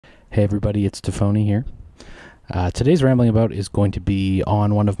Hey everybody, it's Tafony here. Today's rambling about is going to be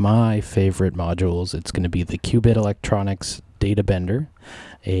on one of my favorite modules. It's going to be the Qubit Electronics Data Bender,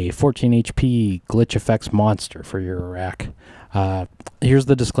 a 14 HP glitch effects monster for your rack. Here's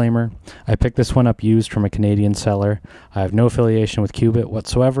the disclaimer. I picked this one up used from a Canadian seller. I have no affiliation with Qubit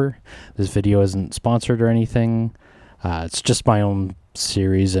whatsoever. This video isn't sponsored or anything. It's just my own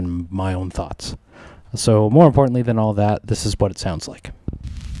series and my own thoughts. So more importantly than all that, this is what it sounds like.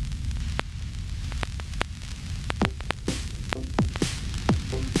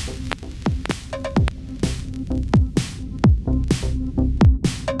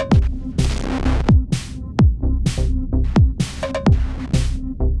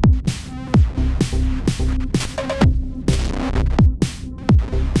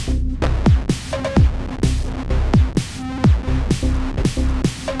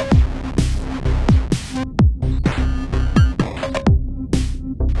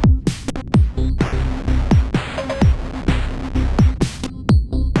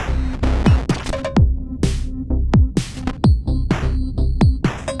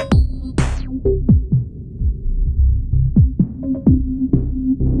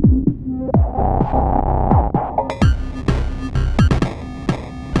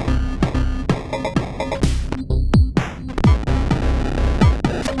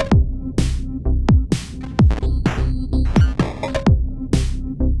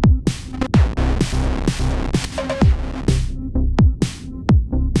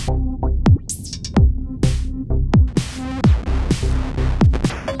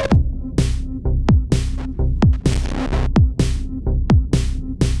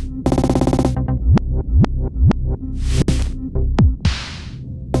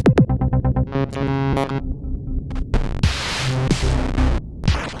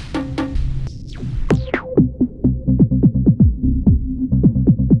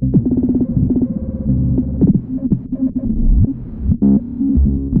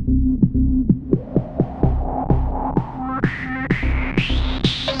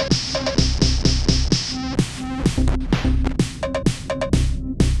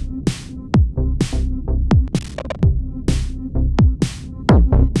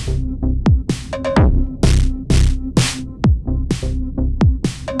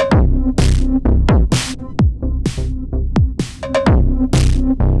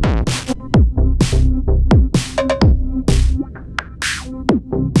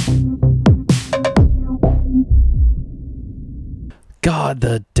 God,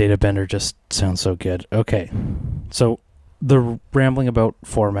 the data bender just sounds so good. Okay, so the rambling about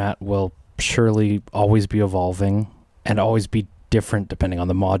format will surely always be evolving and always be different depending on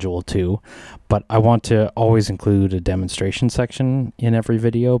the module too, but I want to always include a demonstration section in every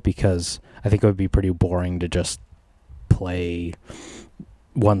video because I think it would be pretty boring to just play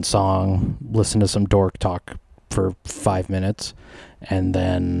one song, listen to some dork talk for 5 minutes, and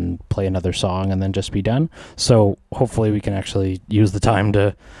then play another song and then just be done. So hopefully we can actually use the time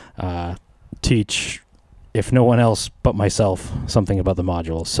to teach, if no one else but myself, something about the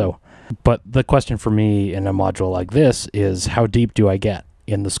module. So, but the question for me in a module like this is, how deep do I get?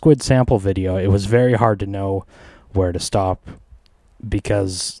 In the squid sample video, it was very hard to know where to stop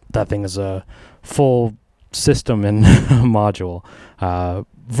because that thing is a full system in a module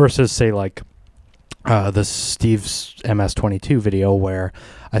versus say like the Steve's MS-22 video, where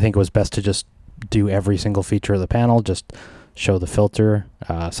I think it was best to just do every single feature of the panel, just show the filter,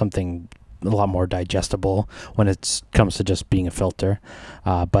 something a lot more digestible when it comes to just being a filter.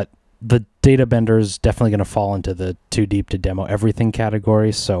 But the data bender is definitely going to fall into the too deep to demo everything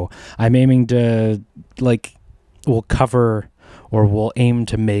category. So I'm aiming to, like, we'll aim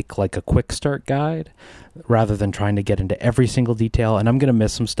to make like a quick start guide rather than trying to get into every single detail. And I'm going to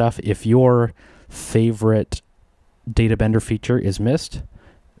miss some stuff. If your favorite data bender feature is missed,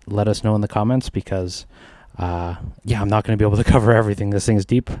 let us know in the comments because I'm not going to be able to cover everything. This thing is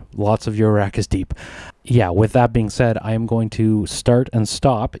deep. Lots of your rack is deep. Yeah, with that being said, I am going to start and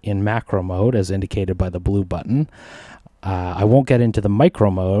stop in macro mode as indicated by the blue button. I won't get into the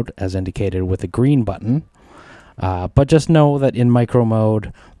micro mode as indicated with the green button. But just know that in micro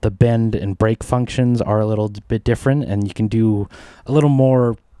mode, the bend and break functions are a little bit different, and you can do a little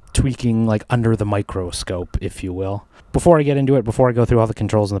more tweaking like under the microscope, if you will. Before I get into it, before I go through all the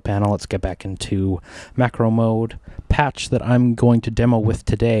controls in the panel, let's get back into macro mode. Patch that I'm going to demo with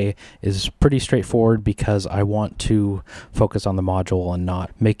today is pretty straightforward because I want to focus on the module and not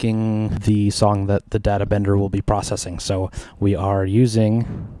making the song that the data bender will be processing. So we are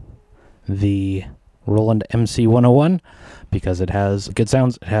using the Roland MC101 because it has good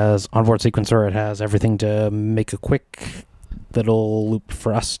sounds, it has onboard sequencer, it has everything to make a quick that'll loop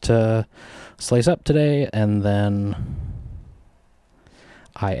for us to slice up today, and then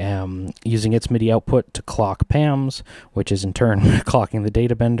I am using its MIDI output to clock Pam's, which is in turn clocking the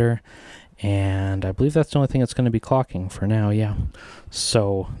data bender. And I believe that's the only thing it's going to be clocking for now, yeah.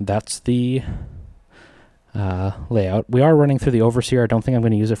 So that's the layout. We are running through the overseer. I don't think I'm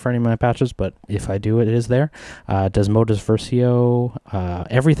going to use it for any of my patches, but if I do, it is there. Does Modus Versio.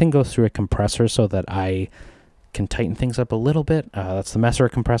 Everything goes through a compressor so that I can tighten things up a little bit. That's the Messer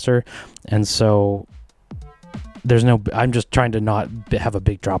compressor. And so there's no, I'm just trying to not have a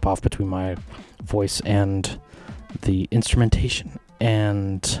big drop off between my voice and the instrumentation,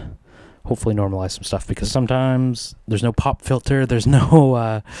 and hopefully normalize some stuff, because sometimes there's no pop filter, there's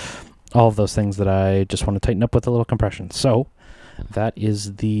no all of those things that I just want to tighten up with a little compression. So that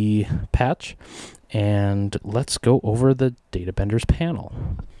is the patch, and let's go over the data benders panel.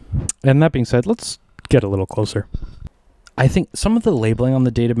 And that being said, let's get a little closer. I think some of the labeling on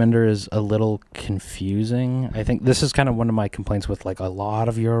the data bender is a little confusing. I think this is kind of one of my complaints with like a lot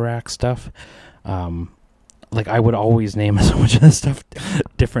of Eurorack stuff. Like I would always name so much of this stuff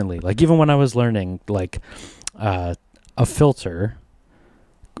differently. Like even when I was learning, like a filter,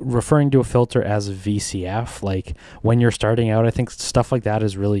 referring to a filter as a VCF, like when you're starting out, I think stuff like that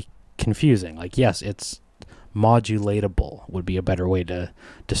is really confusing. Like yes, it's modulatable would be a better way to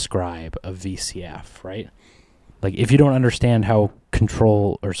describe a VCF, right? Like if you don't understand how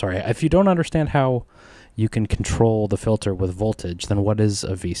if you don't understand how you can control the filter with voltage, then what is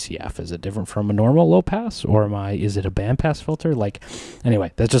a VCF? Is it different from a normal low pass, or is it a bandpass filter? Like,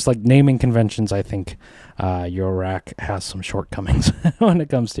 anyway, that's just like naming conventions. I think Eurorack has some shortcomings when it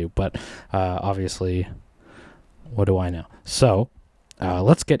comes to, but obviously, what do I know? So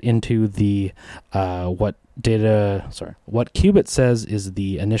let's get into the what Qubit says is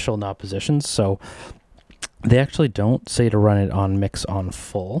the initial knob positions. So they actually don't say to run it on mix on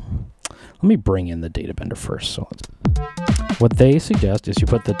full. Let me bring in the data bender first. So what they suggest is you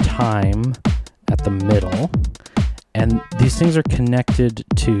put the time at the middle, and these things are connected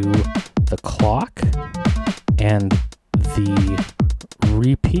to the clock, and the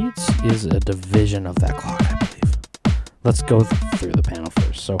repeats is a division of that clock, I believe. Let's go through the panel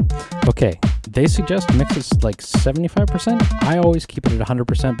first. So, okay, they suggest mix it like 75%. I always keep it at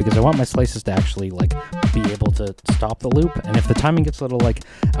 100% because I want my slices to actually like be able to stop the loop. And if the timing gets a little like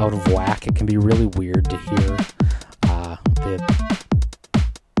out of whack, it can be really weird to hear the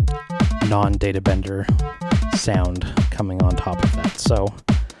non-data bender sound coming on top of that. So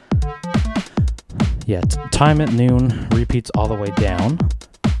yeah, time at noon, repeats all the way down.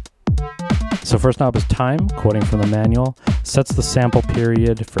 So first knob is time, quoting from the manual, sets the sample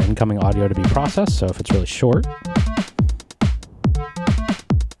period for incoming audio to be processed, so if it's really short.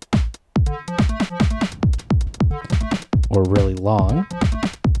 Or really long,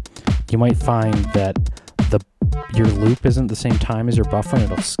 you might find that your loop isn't the same time as your buffer and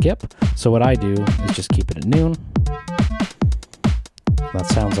it'll skip. So what I do is just keep it at noon. That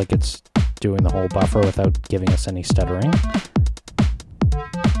sounds like it's doing the whole buffer without giving us any stuttering.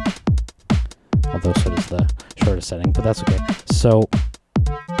 Although so does the shortest setting, but that's okay. So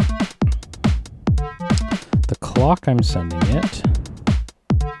the clock I'm sending it,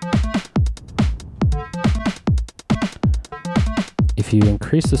 if you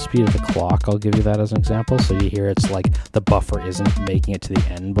increase the speed of the clock, I'll give you that as an example. So you hear it's like the buffer isn't making it to the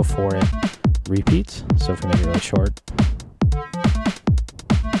end before it repeats. So if we make it really short,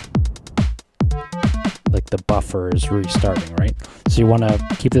 like the buffer is restarting, right? So you want to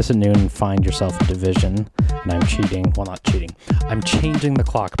keep this at noon and find yourself a division. And I'm cheating, well not cheating, I'm changing the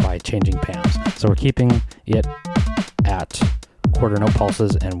clock by changing Pam's. So we're keeping it at quarter note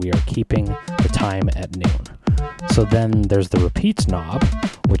pulses, and we are keeping the time at noon. So then there's the repeats knob,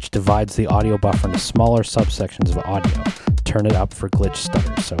 which divides the audio buffer into smaller subsections of audio. Turn it up for glitch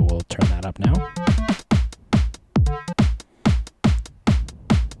stutter. So we'll turn that up now.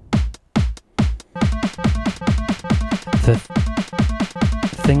 The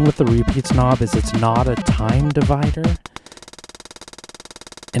thing with the repeats knob is it's not a time divider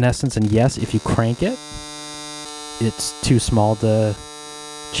in essence, and yes, if you crank it, it's too small to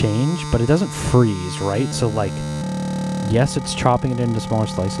change, but it doesn't freeze, right? So like, yes, it's chopping it into smaller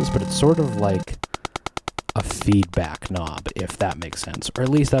slices, but it's sort of like a feedback knob, if that makes sense, or at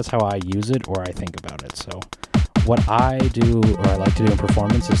least that's how I use it, or I think about it. So what I do, or I like to do in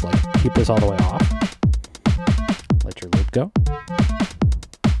performance, is like keep this all the way off, let your loop go,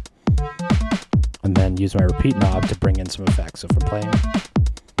 and then use my repeat knob to bring in some effects. So if I'm playing,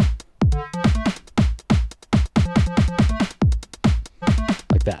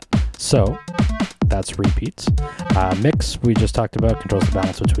 like that. So that's repeats. Mix, we just talked about, controls the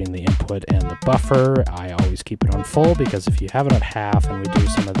balance between the input and the buffer. I always keep it on full because if you have it at half and we do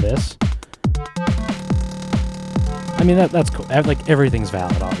some of this, I mean, that's cool. Like, everything's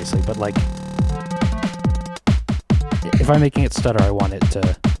valid, obviously, but like, if I'm making it stutter, I want it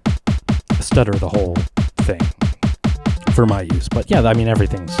to stutter the whole thing for my use. But yeah, I mean,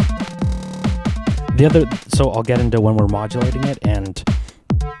 everything's so I'll get into when we're modulating it and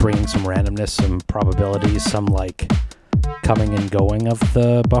bringing some randomness, some probabilities, some like coming and going of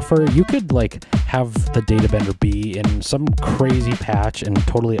the buffer. You could like have the data bender be in some crazy patch and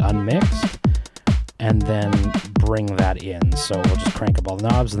totally unmixed, and then bring that in. So we'll just crank up all the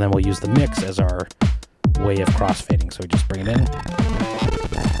knobs, and then we'll use the mix as our way of crossfading. So we just bring it in.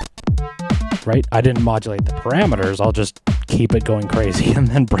 Right? I didn't modulate the parameters. I'll just keep it going crazy and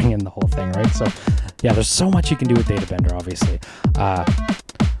then bring in the whole thing, right? So yeah, there's so much you can do with data bender, obviously.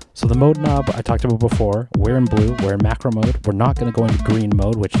 So the mode knob I talked about before, we're in blue, we're in macro mode. We're not going to go into green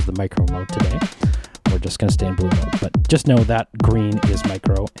mode, which is the micro mode today. We're just going to stay in blue mode. But just know that green is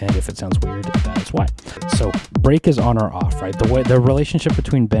micro, and if it sounds weird, that is why. So break is on or off, right? The relationship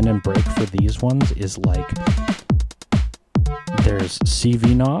between bend and break for these ones is like, there's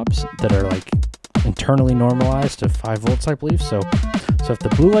CV knobs that are like internally normalized to 5 volts, I believe. So if the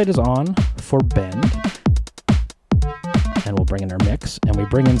blue light is on for bend, and we'll bring in our mix, and we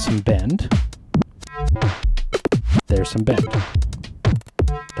bring in some bend, there's some bend.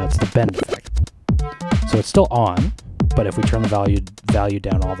 That's the bend effect. So it's still on, but if we turn the value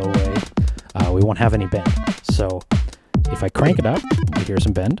down all the way, we won't have any bend. So if I crank it up, we hear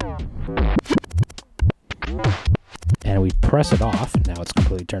some bend. And we press it off, now it's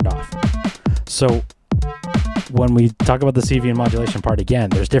completely turned off. So when we talk about the CV and modulation part again,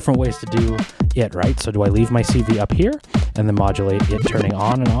 there's different ways to do it, right? So do I leave my CV up here and then modulate it turning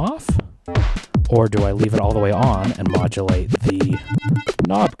on and off? Or do I leave it all the way on and modulate the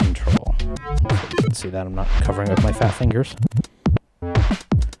knob control? You can see that I'm not covering up my fat fingers.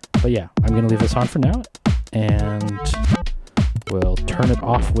 But yeah, I'm going to leave this on for now, and we'll turn it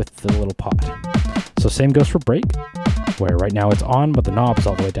off with the little pot. So same goes for break, where right now it's on, but the knob is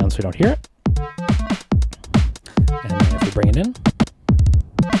all the way down so we don't hear it. And then if we bring it in,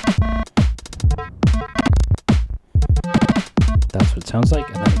 that's what it sounds like.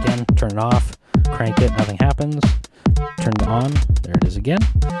 And then again, turn it off, crank it, nothing happens. Turn it on, there it is again.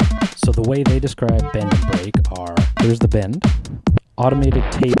 So the way they describe bend and break are, here's the bend, automated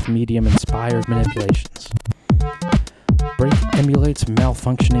tape medium inspired manipulations. Break emulates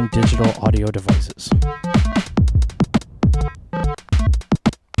malfunctioning digital audio devices.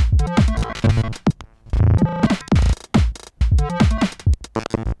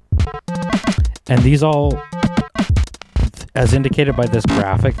 And these all, as indicated by this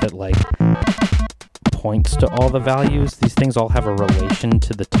graphic that like points to all the values, these things all have a relation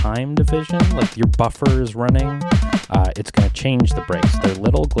to the time division. Like your buffer is running, it's going to change the breaks. They're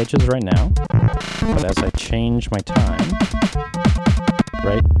little glitches right now, but as I change my time,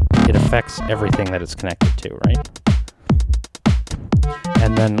 right, it affects everything that it's connected to, right?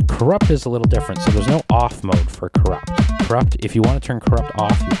 And then corrupt is a little different. So there's no off mode for corrupt. Corrupt, if you want to turn corrupt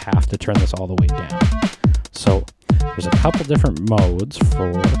off, you have to turn this all the way down. So there's a couple different modes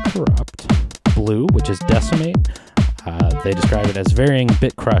for corrupt. Blue, which is decimate. They describe it as varying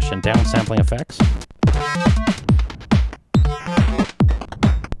bit crush and downsampling effects.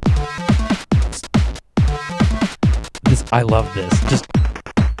 I love this.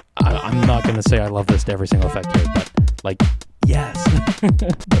 I'm not going to say I love this to every single effect here, but like, yes.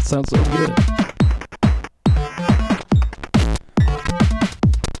 That sounds so good.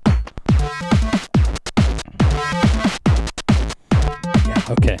 Yeah,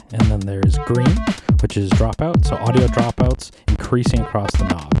 okay. And then there's green, which is dropout. So audio dropouts increasing across the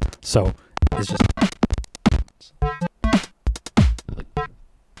knob. So it's just like a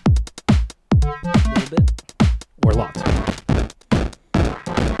little bit or lots.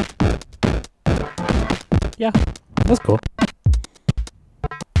 Yeah, that's cool.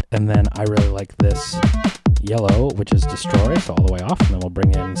 And then I really like this yellow, which is destroy, so all the way off. And then we'll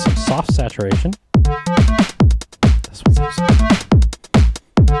bring in some soft saturation. This one sounds good.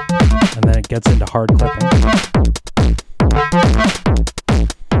 And then it gets into hard clipping. Yes.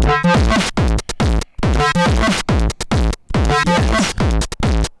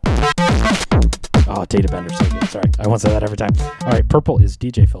 Oh, data bender, so good. Sorry, I won't say that every time. All right, purple is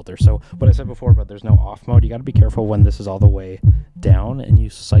DJ filter. So what I said before about there's no off mode, you got to be careful when this is all the way down and you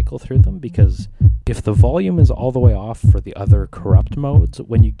cycle through them, because if the volume is all the way off for the other corrupt modes,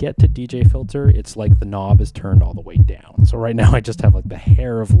 when you get to DJ filter, it's like the knob is turned all the way down. So right now I just have like the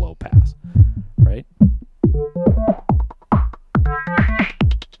hair of low pass, right?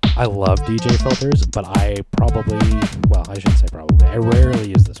 I love DJ filters, but I shouldn't say probably, I rarely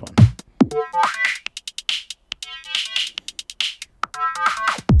use this one.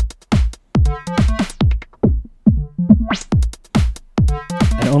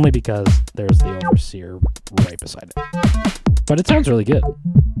 And only because there's the overseer right beside it. But it sounds really good. I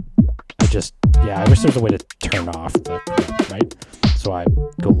wish there was a way to turn off the crud, right? So I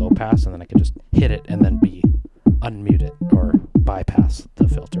go low pass and then I can just hit it and then unmute it or bypass the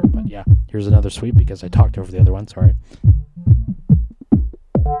filter. But yeah, here's another sweep because I talked over the other one, sorry.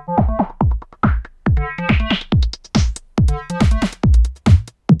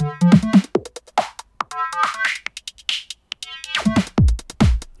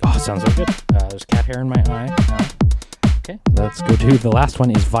 Oh, sounds so good. There's cat hair in my eye now. Okay, let's go to the last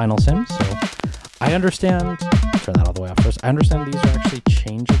one is vinyl sims. So I understand, turn that all the way off first. I understand these are actually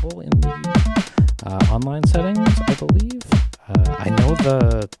changeable in the online settings, I believe. I know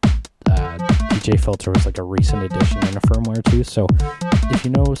the DJ filter was like a recent addition in a firmware too, so if you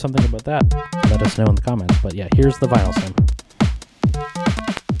know something about that, let us know in the comments. But yeah, here's the vinyl sim.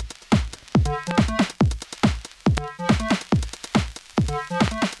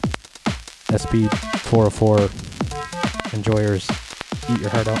 SB404 enjoyers, eat your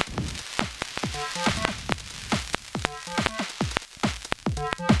heart out.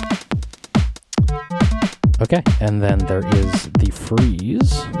 Okay, and then there is the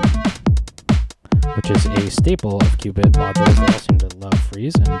freeze, which is a staple of Qubit modules. They all seem to love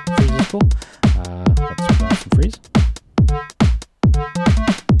freeze, and freeze is cool. Let's put on some freeze.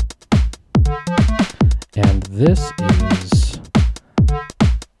 And this is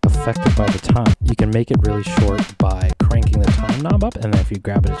affected by the time. You can make it really short by cranking the time knob up, and then if you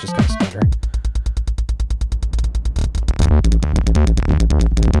grab it, it's just going to stutter.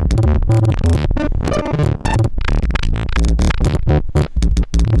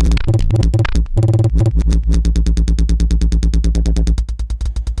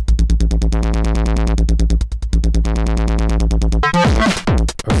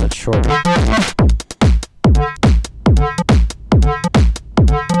 Or is it shorter?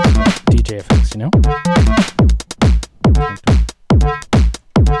 DJ effects, you know?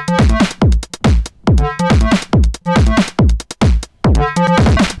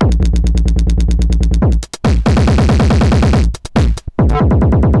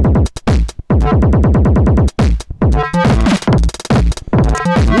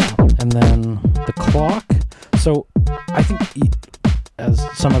 And then the clock. So I think, as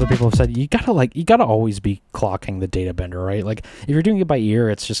some other people have said, you gotta always be clocking the data bender, right? Like if you're doing it by ear,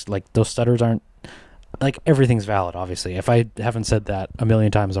 it's just like those stutters aren't, like everything's valid, obviously. If I haven't said that a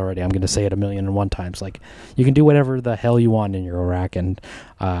million times already, I'm going to say it 1,000,001 times. Like you can do whatever the hell you want in your rack, and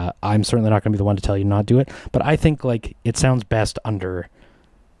I'm certainly not going to be the one to tell you not to do it. But I think like it sounds best under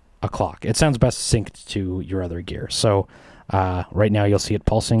a clock. It sounds best synced to your other gear. So right now you'll see it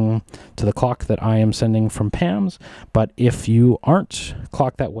pulsing to the clock that I am sending from Pam's. But if you aren't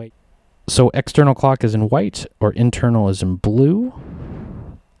clocked that way, so external clock is in white or internal is in blue.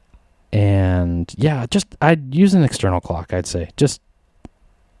 And yeah, I'd use an external clock, I'd say. Just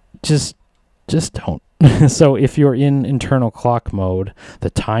don't. So if you're in internal clock mode, the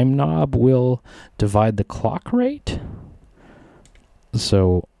time knob will divide the clock rate.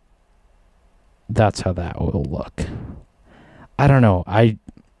 So that's how that will look. I don't know.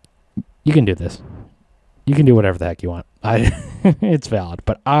 You can do this. You can do whatever the heck you want. It's valid,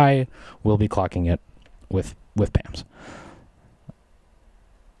 but I will be clocking it with Pam's.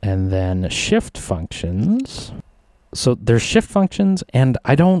 And then shift functions. So there's shift functions, and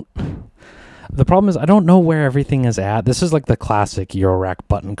the problem is I don't know where everything is at. This is like the classic Eurorack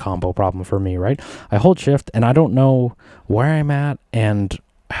button combo problem for me, right? I hold shift, and I don't know where I'm at and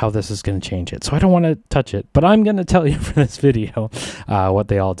how this is going to change it. So I don't want to touch it, but I'm going to tell you for this video what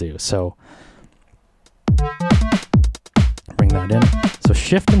they all do. So bring that in. So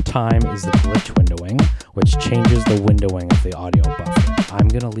shift and time is the glitch windowing, which changes the windowing of the audio buffer. I'm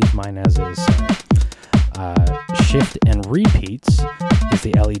going to leave mine as is. Shift and repeats is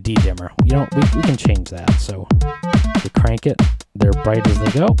the LED dimmer. You know, we can change that. So we crank it, they're bright as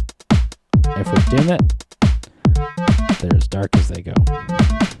they go. If we dim it, they're as dark as they go.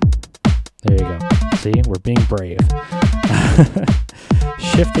 There you go. See, we're being brave.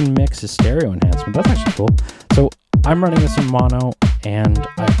 Shift and mix is stereo enhancement. That's actually cool. So I'm running this in mono, and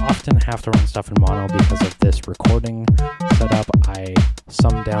I often have to run stuff in mono because of this recording setup. I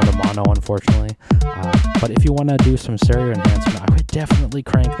sum down to mono, unfortunately. But if you want to do some stereo enhancement, I would definitely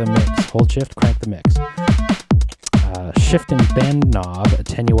crank the mix. Hold shift, crank the mix. Shift and bend knob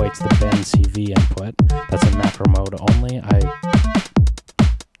attenuates the bend CV input. That's in macro mode only. I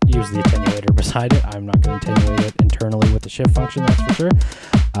use the attenuator beside it. I'm not going to attenuate it internally with the shift function, that's for sure.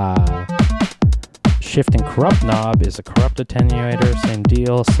 Shift and corrupt knob is a corrupt attenuator. Same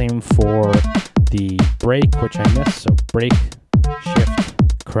deal. Same for the break, which I missed. So break, shift,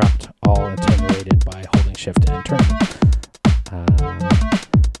 corrupt, all attenuated by holding shift and turning.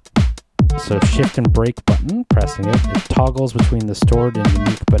 So shift and break button, pressing it, it toggles between the stored and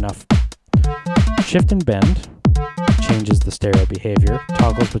unique enough. Shift and bend changes the stereo behavior,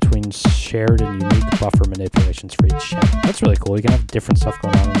 toggles between shared and unique buffer manipulations for each channel. That's really cool. You can have different stuff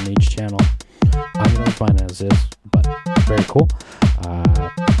going on in each channel. I'm going to leave mine as is, but very cool.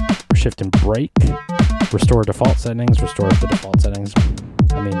 Shift and break, restore default settings, restores the default settings.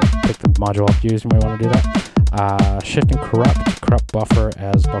 I mean, pick the module up you use, you might want to do that. Shift and corrupt buffer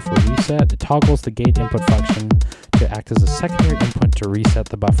as buffer reset. It toggles the gate input function to act as a secondary input to reset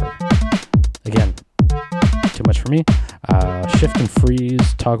the buffer. Again, too much for me. Shift and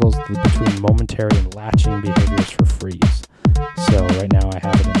freeze toggles between momentary and latching behaviors for freeze. So right now I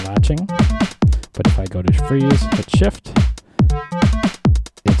have it in latching, but if I go to freeze, hit shift,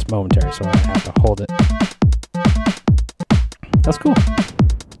 it's momentary, so I have to hold it. That's cool.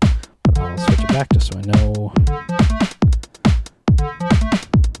 But I'll switch it back just so I know.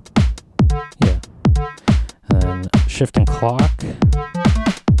 Yeah. And then shift and clock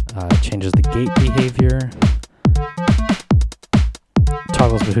changes the gate behavior.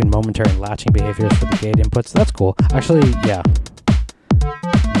 Toggles between momentary and latching behaviors for the gate inputs. That's cool. Actually, yeah.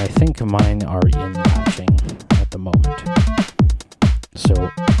 I think mine are in latching at the moment.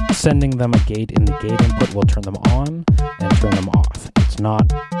 So sending them a gate in the gate input will turn them on and turn them off. It's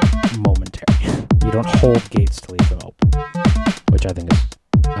not momentary. You don't hold gates to leave them open, which I think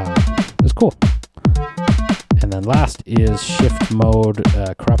is cool. And then last is shift mode,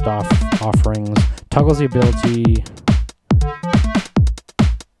 corrupt offerings, toggles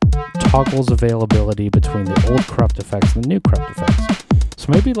availability between the old corrupt effects and the new corrupt effects.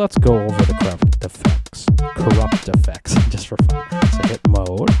 So maybe let's go over the corrupt effects, just for fun. So hit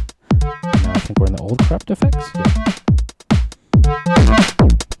mode. Now I think we're in the old corrupt effects. Yeah.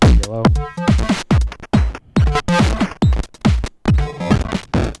 Yellow.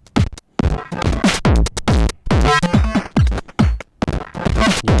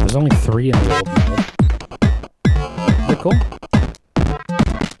 Yeah, there's only 3 in the old mode. Pretty cool.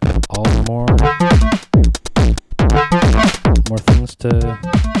 All more things to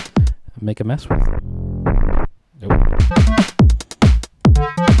make a mess with. Nope.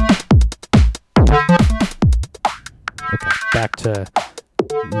 Okay, back to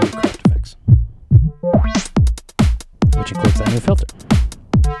new corrupt effects, which includes that new filter.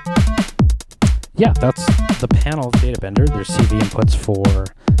 Yeah, that's the panel of Data Bender. There's CV inputs for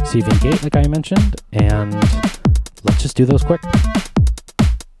CV and gate, like I mentioned, and let's just do those quick.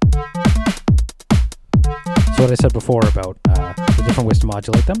 So what I said before about the different ways to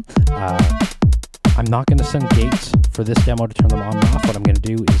modulate them, I'm not going to send gates for this demo to turn them on and off. What I'm going to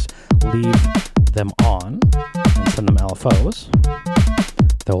do is leave them on and send them LFOs.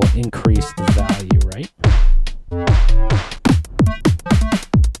 That will increase the value, right?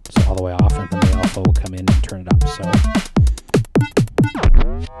 So all the way off, and then the LFO will come in and turn it up. So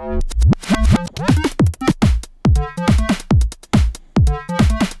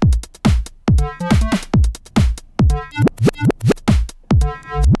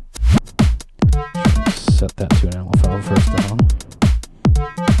set that to an LFO first of all.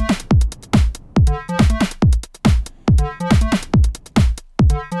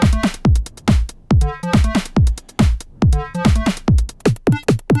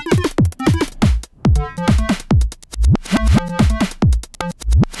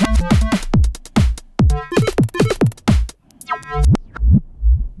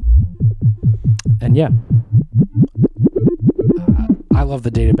 And yeah, I love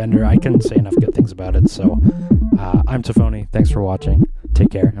the Data Bender. I couldn't say enough good things about it. So I'm Tafony. Thanks for watching.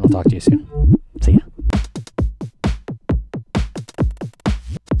 Take care, and I'll talk to you soon.